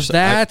wrote. So the,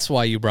 that's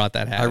why you brought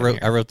that hat. I in wrote. here.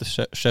 I wrote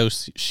the show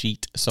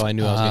sheet, so I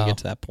knew I was going Oh. to get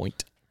to that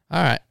point.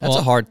 All right. That's well,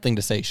 a hard thing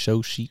to say.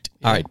 Show sheet.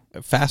 All right,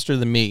 faster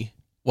than me.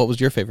 What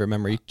was your favorite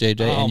memory,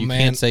 JJ? Oh, and you man.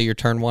 can't say your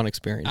turn one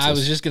experience. I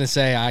was just gonna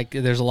say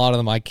there's a lot of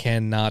them I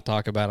cannot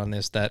talk about on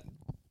this. Just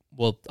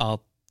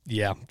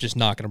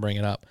not gonna bring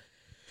it up.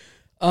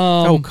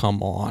 Oh,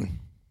 come on.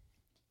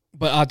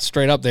 But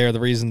straight up there, the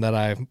reason that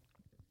I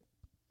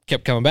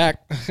kept coming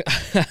back,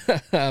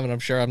 and I'm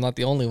sure I'm not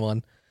the only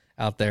one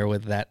out there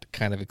with that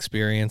kind of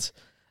experience.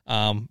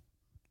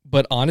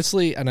 But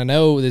honestly, and I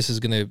know this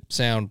is gonna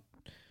sound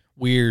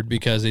weird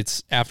because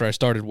it's after I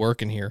started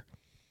working here.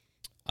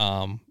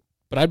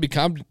 But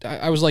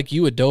I was like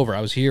you at Dover.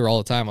 I was here all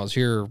the time. I was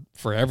here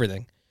for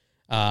everything.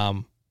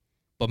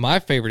 But my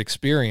favorite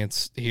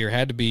experience here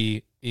had to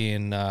be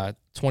in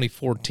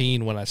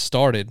 2014 when I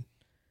started,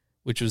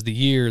 which was the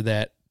year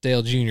that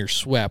Dale Jr.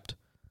 swept.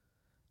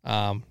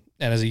 And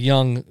as a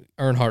young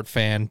Earnhardt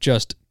fan,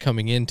 just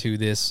coming into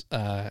this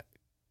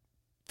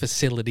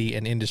facility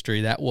and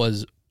industry, that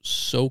was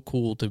so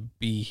cool to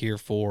be here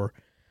for.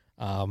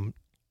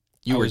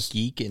 You were was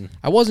geeking.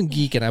 I wasn't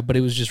geeking, but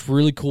it was just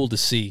really cool to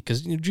see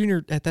because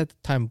Junior at that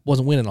time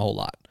wasn't winning a whole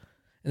lot,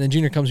 and then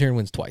Junior comes here and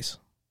wins twice.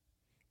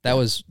 That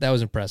was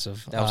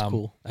impressive. That was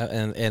cool,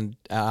 and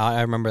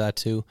I remember that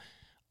too.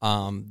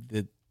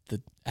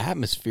 The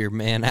atmosphere,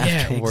 man,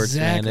 afterwards,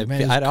 exactly,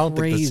 man. I don't think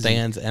the crazy.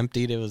 stands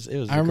emptied. It was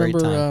I a great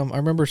time. I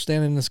remember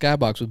standing in the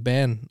skybox with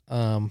Ben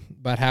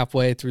about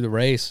halfway through the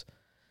race.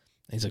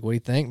 He's like, "What do you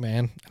think,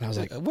 man?" And I was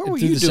like, "What were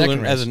through you the second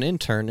doing race. as an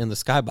intern in the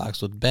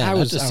skybox with Ben?" I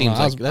was- I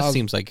don't know, I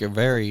Seems like you're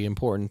very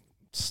important.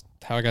 It's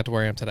how I got to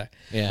where I am today.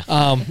 Yeah.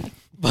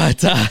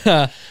 But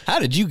How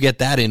did you get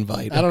that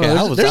invite? I don't Okay,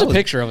 know. There's a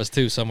picture of us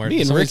too somewhere. Me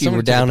and Somebody Ricky were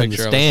took a down in the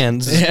picture of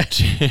us.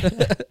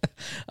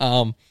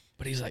 stands.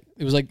 But he's like,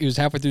 he was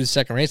halfway through the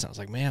second race, and I was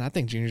like, man, I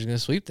think Junior's going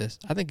to sweep this.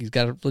 I think he's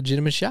got a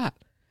legitimate shot.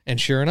 And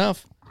sure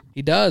enough,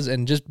 he does.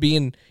 And just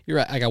being, you're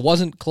right, like I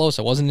wasn't close.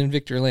 I wasn't in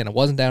victory lane. I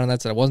wasn't down on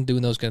that side. I wasn't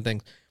doing those kind of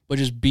things. but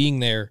just being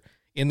there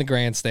in the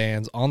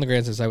grandstands, on the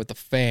grandstand side with the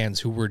fans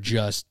who were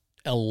just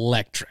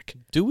electric.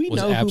 Do we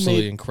was know absolutely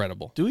who made,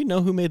 incredible. Do we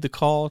know who made the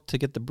call to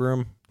get the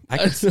broom? I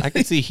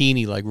could see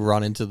Heaney like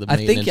run into the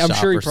maintenance I'm shop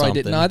sure he or probably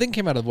something. did. No, I think it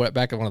came out of the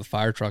back of one of the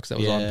fire trucks that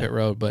was on pit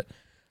road. But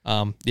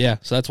yeah,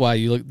 so that's why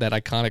you look at that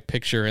iconic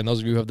picture. And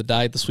those of you who have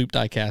the sweep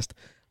die cast,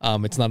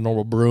 it's not a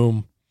normal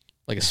broom.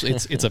 Like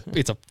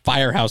it's a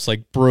firehouse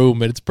like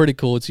broom, and it's pretty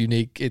cool. It's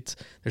unique.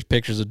 There's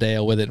pictures of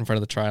Dale with it in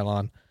front of the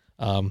Trilon.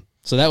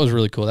 So that was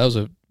really cool. That was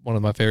one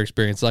of my favorite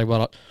experiences. Like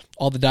about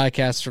all the die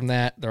casts from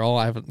that, they're all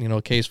I have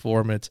a case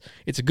for them. And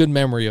it's a good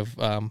memory of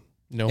And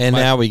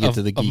now we get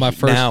to the geek. My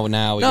first. Now we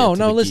get to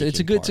the listen.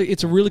 geeking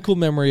It's a really cool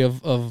memory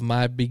of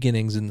my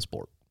beginnings in the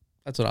sport.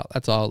 That's all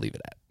I'll leave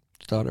it at.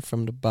 Started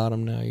from the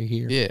bottom. Now you're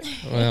here. Yeah.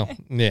 Well.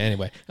 Yeah.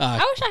 Anyway. I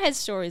wish I had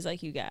stories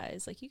like you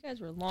guys. Like you guys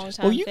were long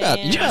time. Well, you got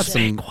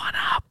some. One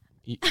up.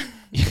 Yeah.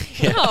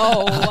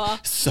 No.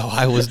 So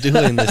I was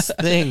doing this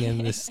thing,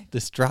 and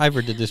this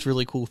driver did this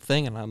really cool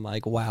thing, and I'm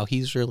like, wow,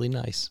 he's really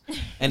nice.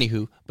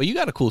 Anywho, but you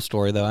got a cool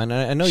story though, and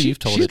I know you've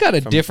told it. She's got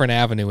a from- different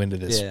avenue into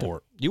this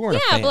sport. You weren't a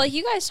Yeah, fan. but like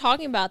you guys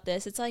talking about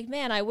this, it's like,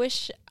 man, I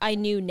wish I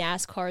knew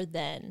NASCAR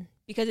then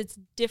because it's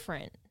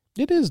different.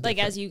 It is Like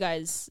as you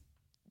guys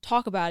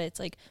talk about it, it's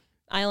like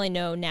I only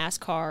know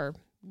NASCAR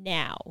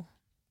now,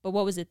 but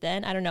what was it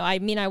then? I don't know. I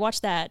mean, I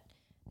watched that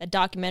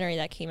documentary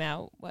that came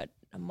out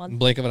a month,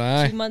 blink of an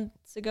eye. 2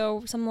 months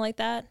ago, something like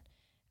that.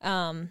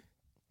 I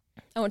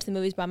went to the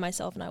movies by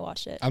myself and I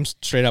watched it. I'm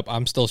straight up.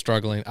 I'm still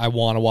struggling. I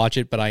want to watch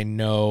it, but I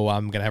know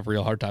I'm gonna have a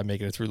real hard time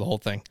making it through the whole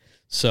thing.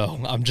 So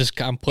I'm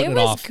putting it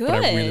was off. But I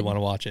really good. want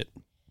to watch it.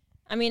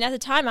 I mean, at the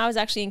time, I was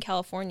actually in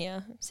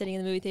California, sitting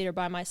in the movie theater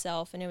by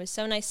myself, and it was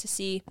so nice to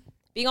see,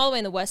 being all the way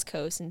in the West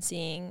Coast and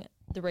seeing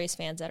the race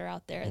fans that are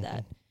out there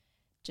that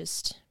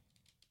just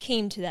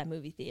came to that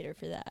movie theater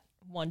for that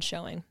one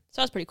showing.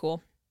 So that was pretty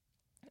cool.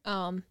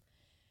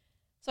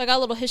 So I got a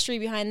little history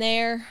behind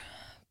there,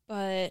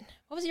 but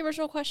what was the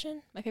original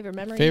question? My favorite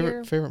memory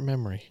here? Favorite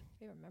memory.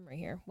 Favorite memory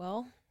here.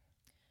 Well,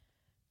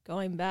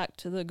 going back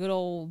to the good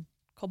old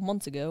couple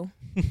months ago.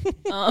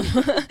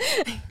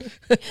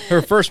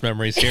 Her first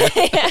memories here.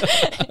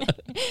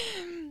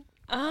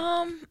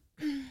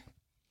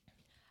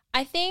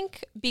 I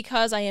think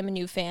because I am a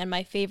new fan,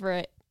 my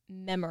favorite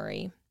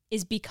memory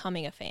is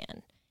becoming a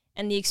fan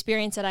and the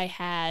experience that I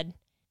had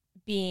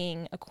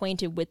being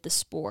acquainted with the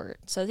sport.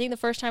 So I think the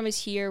first time I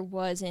was here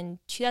was in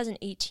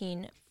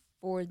 2018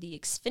 for the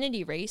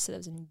Xfinity race. So that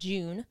was in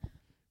June.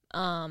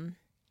 And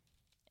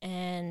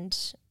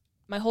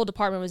my whole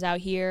department was out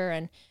here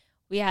and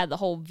we had the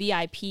whole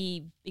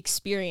VIP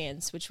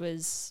experience, which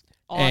was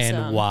awesome.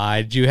 And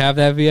why did you have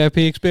that VIP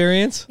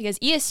experience? Because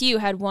ESU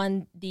had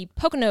won the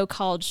Pocono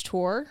College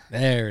Tour.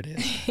 There it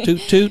is.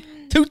 toot toot.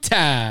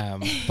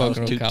 Two-time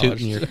Pocono Toot College.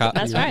 tooting your,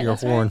 That's right, your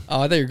that's horn. right.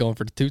 Oh, I thought you were going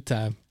for the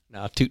two-time.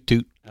 No, toot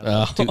toot.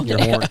 Oh. Tooting your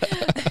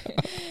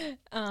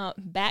horn.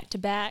 Back to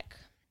back.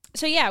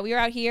 So yeah, we were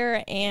out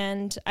here,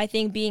 and I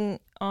think being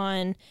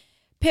on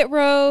pit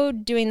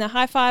road, doing the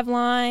high five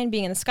line,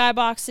 being in the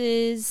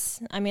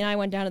skyboxes. I mean, I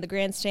went down to the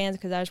grandstands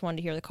because I just wanted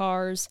to hear the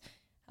cars.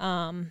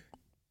 But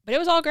it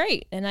was all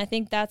great, and I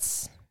think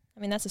that's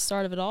the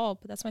start of it all.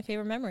 But that's my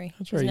favorite memory.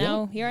 That's 'cause right.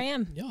 Now here I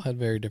am. Y'all had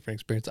very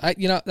different experience.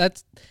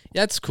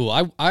 That's cool.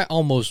 I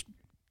almost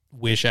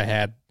wish I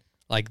had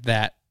like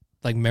that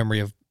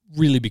memory of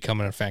really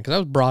becoming a fan because I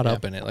was brought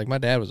up in it. Like my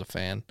dad was a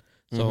fan,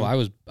 so I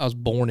was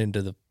born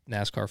into the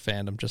NASCAR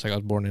fandom, just like I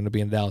was born into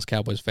being a Dallas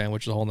Cowboys fan,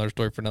 which is a whole other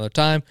story for another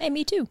time. Hey,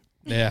 me too.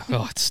 Yeah,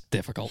 it's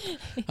difficult.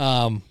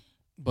 But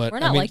We're I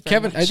not mean, like very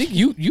Kevin, I much. think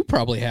you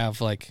probably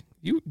have like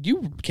you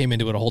came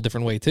into it a whole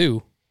different way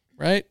too,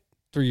 right?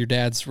 Through your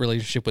dad's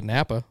relationship with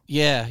Napa.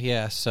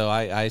 Yeah. So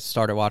I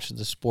started watching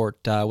the sport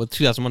with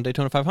 2001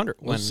 Daytona 500.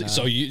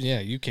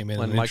 You came in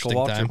when at an Michael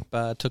interesting time.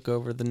 Waltrip took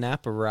over the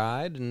Napa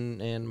ride,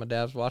 and my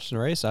dad was watching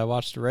the race. I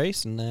watched the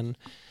race, and then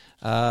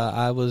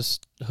I was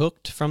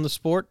hooked from the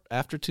sport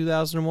after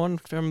 2001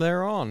 from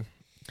there on.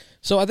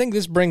 So I think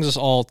this brings us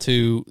all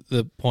to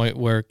the point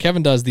where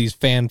Kevin does these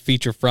fan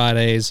feature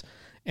Fridays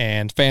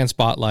and fan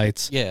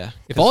spotlights. Yeah.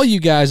 If all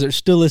you guys that are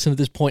still listening at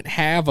this point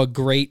have a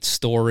great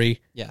story,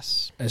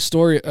 Yes. a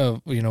story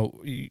of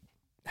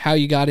how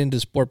you got into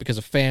sport because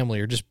of family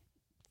or just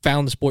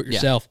found the sport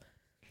yourself,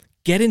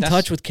 get in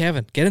touch with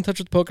Kevin. Get in touch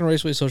with Pocono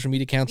Raceway social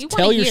media accounts. We wanna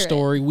Tell your hear it.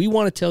 story. We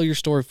want to tell your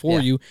story for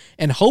you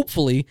and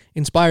hopefully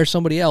inspire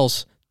somebody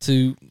else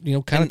to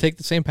kind of take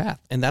the same path.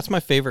 And that's my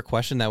favorite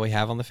question that we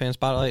have on the Fan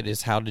Spotlight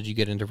is how did you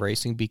get into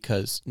racing?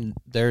 Because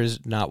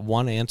there's not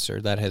one answer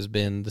that has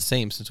been the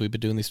same since we've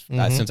been doing these,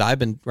 since I've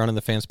been running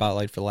the Fan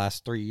Spotlight for the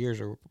last 3 years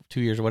or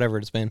 2 years or whatever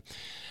it's been.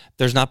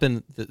 There's not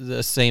been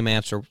the same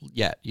answer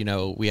yet.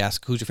 We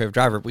ask, who's your favorite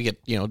driver? We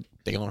get, Dale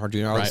Earnhardt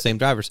Jr. are the same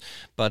drivers.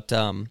 But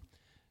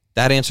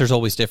that answer is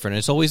always different.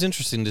 It's always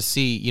interesting to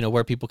see,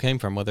 where people came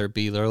from, whether it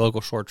be their local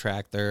short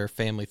track, their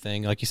family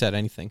thing, like you said,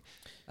 anything.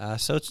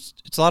 So it's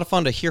a lot of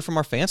fun to hear from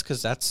our fans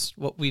because that's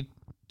what we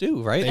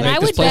do, right? They And make I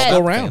this would place bet-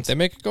 go around. They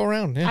make it go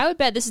around. Yeah. I would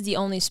bet this is the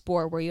only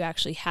sport where you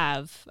actually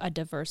have a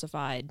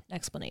diversified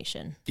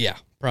explanation. Yeah,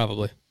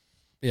 probably.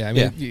 Yeah, I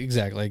mean,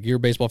 exactly. Like, you're a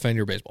baseball fan,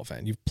 you're a baseball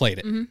fan. You've played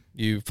it. Mm-hmm.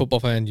 You football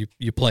fan,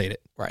 you played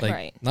it. Right. Like,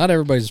 Right. not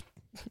everybody's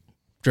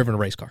driven a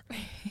race car.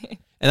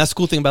 And that's the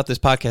cool thing about this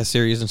podcast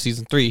series in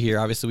season 3 here.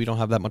 Obviously, we don't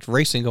have that much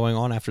racing going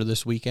on after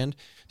this weekend.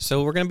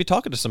 So we're going to be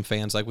talking to some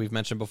fans like we've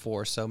mentioned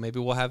before. So maybe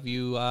we'll have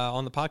you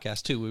on the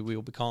podcast too. We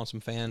will be calling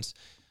some fans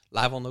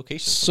live on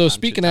location. So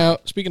speaking of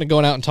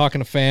going out and talking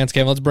to fans,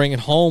 Kevin, let's bring it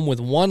home with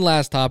one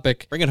last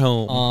topic. Bring it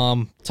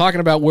home. Talking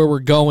about where we're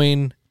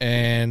going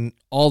and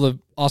all the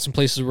awesome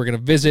places we're going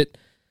to visit.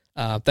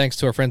 Thanks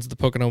to our friends at the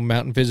Pocono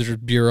Mountain Visitors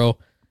Bureau.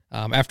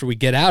 After we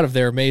get out of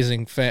their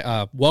amazing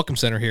welcome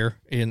center here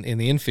in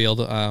the infield,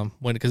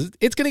 because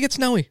it's going to get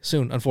snowy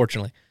soon,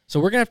 unfortunately.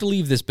 So we're going to have to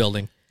leave this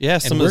building. Yeah,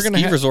 some of the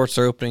ski resorts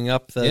are opening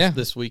up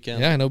this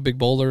weekend. Yeah, I know Big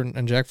Boulder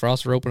and Jack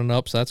Frost are opening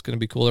up, so that's going to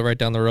be cool. They're right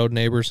down the road,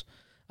 neighbors.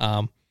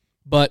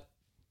 But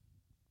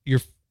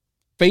your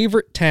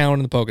favorite town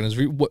in the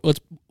Poconos, let's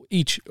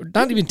each,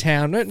 not even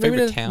town,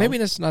 maybe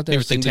that's not the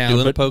thing town, to do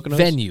in the but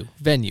Poconos?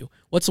 venue.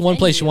 What's the one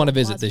place you want to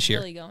visit Lots this of year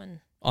really going.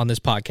 on this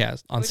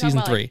podcast, on Are we talking season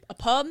about, 3? like, a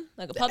pub?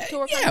 Like a pub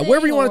tour? Yeah,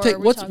 wherever you want to take.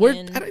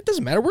 Talking... It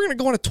doesn't matter. We're going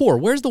to go on a tour.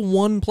 Where's the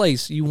one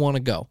place you want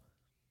to go?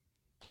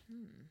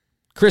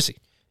 Chrissy.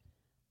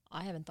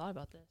 I haven't thought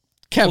about this.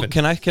 Kevin.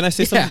 Well, can I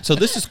say something? Yeah. So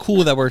this is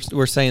cool that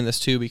we're saying this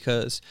too,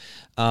 because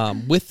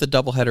with the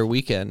doubleheader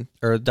weekend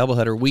or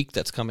doubleheader week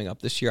that's coming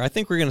up this year, I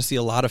think we're going to see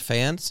a lot of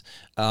fans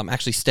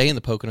actually stay in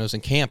the Poconos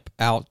and camp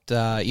out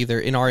either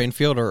in our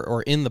infield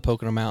or in the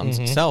Pocono Mountains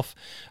itself,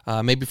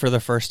 maybe for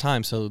their first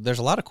time. So there's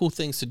a lot of cool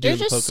things to do.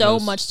 There's in the just Poconos. so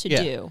much to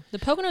do. The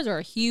Poconos are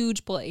a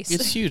huge place.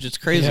 It's huge. It's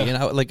crazy. Yeah.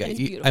 And It's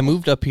beautiful. I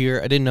moved up here.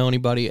 I didn't know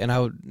anybody, and I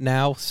would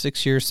now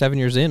 7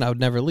 years in, I would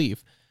never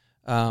leave.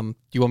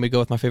 You want me to go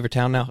with my favorite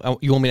town now?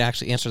 You want me to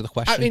actually answer the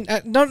question? I mean,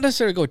 not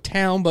necessarily go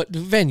town, but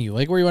venue.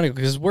 Like, where you want to go?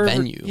 Because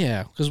Venue.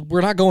 because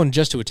we're not going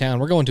just to a town.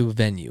 We're going to a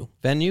venue.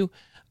 Venue.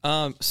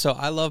 So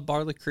I love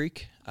Barley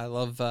Creek. I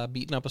love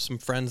meeting up with some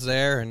friends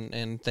there,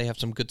 and they have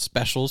some good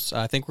specials.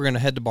 I think we're going to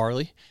head to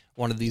Barley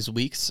one of these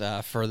weeks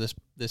for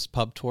this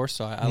pub tour.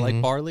 So I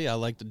like Barley. I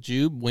like the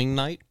Jube Wing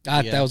Night.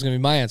 That was going to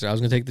be my answer. I was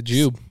going to take the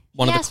Jube.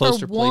 One of the Asked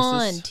closer for one,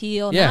 places.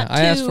 Teal, Yeah, not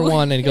I asked for two.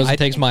 one, and he goes and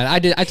takes mine.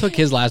 I took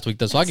his last week,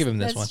 though, so I'll give him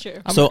this one. That's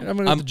true. I'm going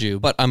to go with the Jube.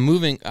 But I'm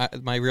moving.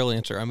 My real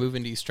answer: I'm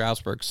moving to East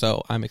Stroudsburg,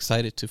 so I'm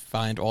excited to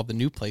find all the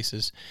new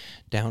places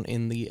down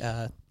in the.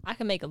 I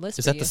can make a list.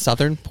 Is for that you. the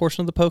southern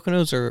portion of the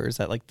Poconos, or is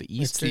that like the It's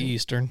eastern? the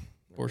eastern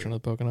portion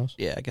of the Poconos.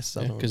 Yeah, I guess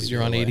southern. Because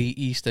you're on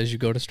 80 east as you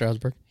go to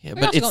Stroudsburg. Yeah,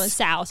 We're but also going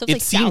south. So it's it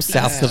like seems southeast.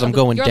 south because I'm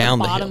going You're on down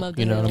the the bottom hill. of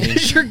the You know what I hill.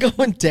 mean? You're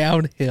going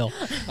downhill.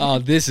 Oh,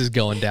 this is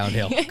going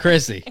downhill.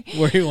 Chrissy,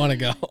 where do you want to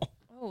go?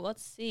 Oh,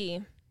 let's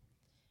see.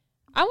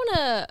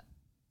 I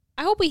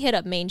hope we hit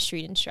up Main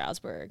Street in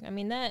Stroudsburg. I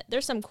mean,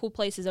 there's some cool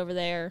places over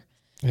there.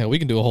 Yeah, we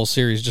can do a whole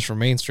series just for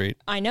Main Street.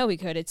 I know we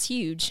could. It's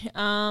huge.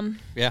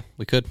 Yeah,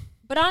 we could.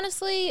 But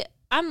honestly,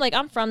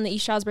 I'm from the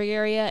East Stroudsburg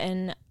area,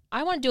 and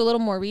I want to do a little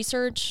more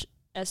research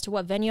as to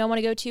what venue I want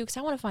to go to, because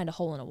I want to find a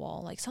hole in a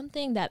wall, like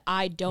something that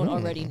I don't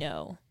already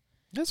know.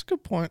 That's a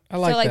good point. I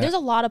like So, like, that. there's a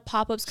lot of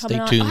pop-ups coming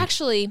Stay on. tuned.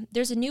 Actually,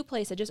 there's a new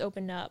place that just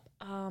opened up.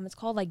 It's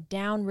called, like,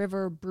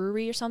 Downriver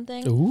Brewery or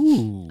something.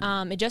 Ooh.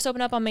 It just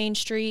opened up on Main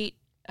Street.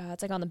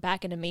 It's, like, on the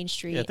back end of Main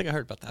Street. Yeah, I think I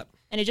heard about that.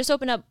 And it just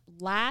opened up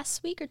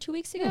last week or 2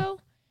 weeks ago.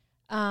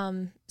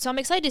 So I'm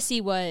excited to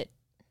see what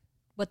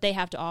they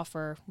have to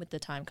offer with the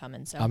time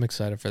coming. So I'm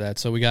excited for that.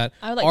 So we got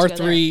I would like our to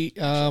go three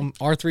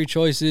our three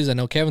choices. I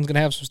know Kevin's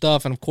gonna have some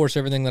stuff, and of course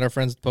everything that our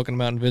friends at the Pocono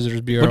Mountain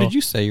Visitors Bureau. Where did you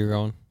say you're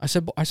going? I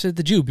said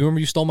the Jube. You remember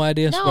you stole my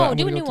idea? No, So I'm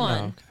do gonna a go new to-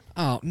 one.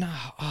 Oh no!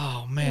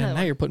 Oh man! Another Now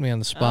one. you're putting me on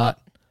the spot.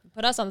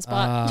 Put us on the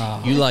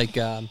spot. You like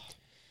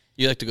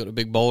to go to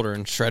Big Boulder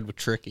and shred with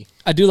Tricky.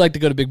 I do like to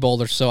go to Big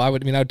Boulder, so I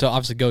would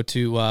obviously go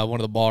to one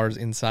of the bars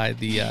inside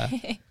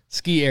the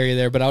ski area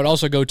there, but I would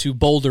also go to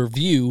Boulder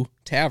View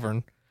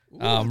Tavern,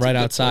 right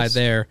outside place.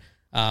 there.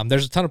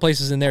 There's a ton of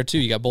places in there too.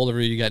 You got Boulder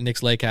View, you got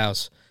Nick's Lake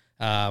House.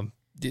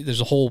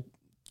 There's a whole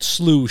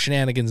slew of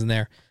shenanigans in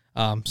there.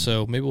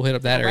 So maybe we'll hit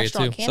up that area too.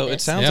 restaurant So it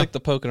Campus. sounds Yeah. like the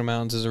Pocono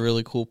Mountains is a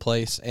really cool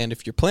place. And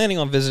if you're planning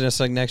on visiting us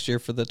like next year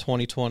for the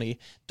 2020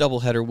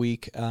 doubleheader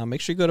week,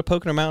 make sure you go to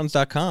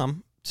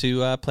PoconoMountains.com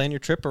to plan your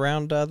trip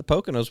around the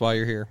Poconos while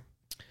you're here.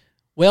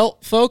 Well,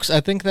 folks, I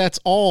think that's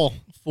all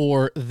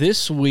for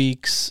this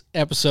week's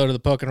episode of the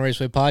Pocono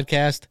Raceway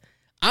Podcast.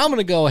 I'm going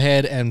to go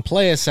ahead and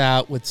play us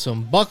out with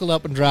some Buckle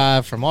Up and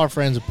Drive from our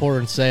friends at Porter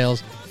and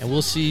Sales, and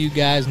we'll see you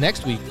guys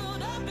next week.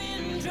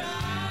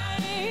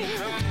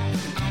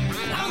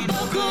 I'm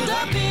buckled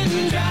up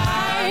in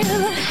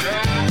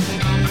drive.